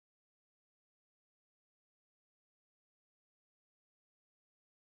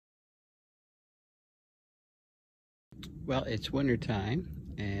Well, it's winter time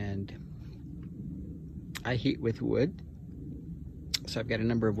and I heat with wood. So I've got a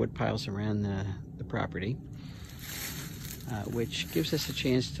number of wood piles around the property, which gives us a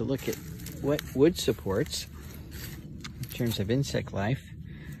chance to look at what wood supports in terms of insect life.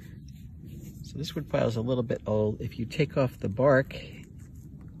 So this wood pile is a little bit old. If you take off the bark,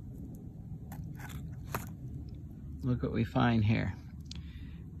 look what we find here.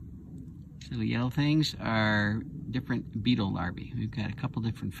 So the yellow things are different beetle larvae. We've got a couple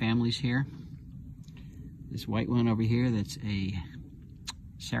different families here. This white one over here, that's a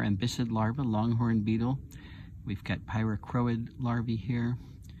cerambycid larva, longhorn beetle. We've got pyracroid larvae here.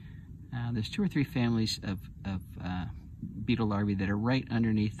 There's 2 or 3 families of beetle larvae that are right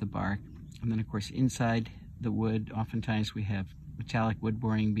underneath the bark. And then of course inside the wood, oftentimes we have metallic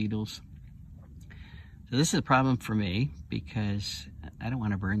wood-boring beetles. So this is a problem for me because I don't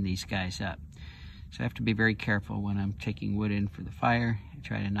want to burn these guys up. So I have to be very careful when I'm taking wood in for the fire. I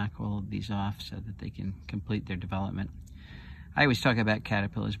try to knock all of these off so that they can complete their development. I always talk about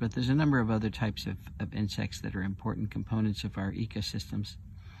caterpillars, but there's a number of other types of insects that are important components of our ecosystems.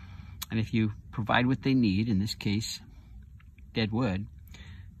 And if you provide what they need, in this case, dead wood,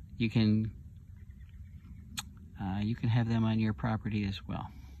 you can have them on your property as well.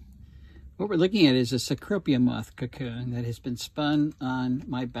 What we're looking at is a cecropia moth cocoon that has been spun on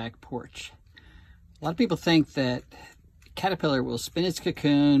my back porch. A lot of people think that caterpillar will spin its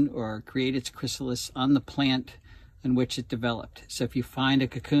cocoon or create its chrysalis on the plant in which it developed. So if you find a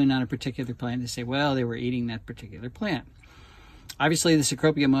cocoon on a particular plant, they say, well, they were eating that particular plant. Obviously, the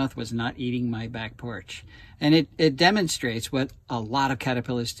cecropia moth was not eating my back porch. And it demonstrates what a lot of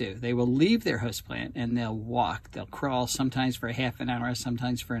caterpillars do. They will leave their host plant and they'll walk. They'll crawl, sometimes for half an hour,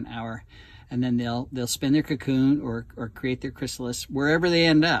 sometimes for an hour. And then they'll spin their cocoon or create their chrysalis wherever they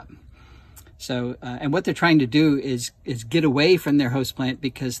end up. So, and what they're trying to do is get away from their host plant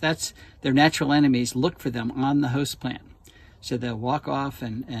because that's their natural enemies look for them on the host plant. So they'll walk off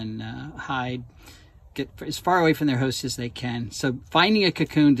and hide, get as far away from their host as they can. So finding a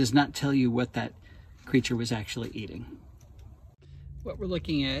cocoon does not tell you what that creature was actually eating. What we're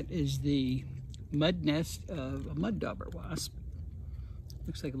looking at is the mud nest of a mud dauber wasp.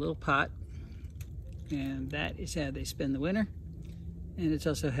 Looks like a little pot, and that is how they spend the winter. And it's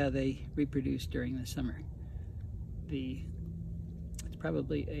also how they reproduce during the summer. It's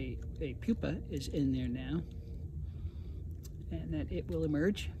probably a pupa is in there now, and that it will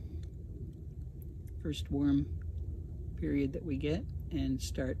emerge. First warm period that we get, and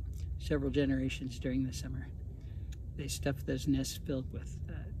start several generations during the summer. They stuff those nests filled with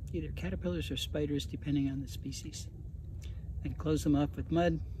either caterpillars or spiders, depending on the species, and close them up with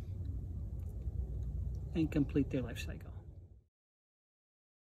mud and complete their life cycle.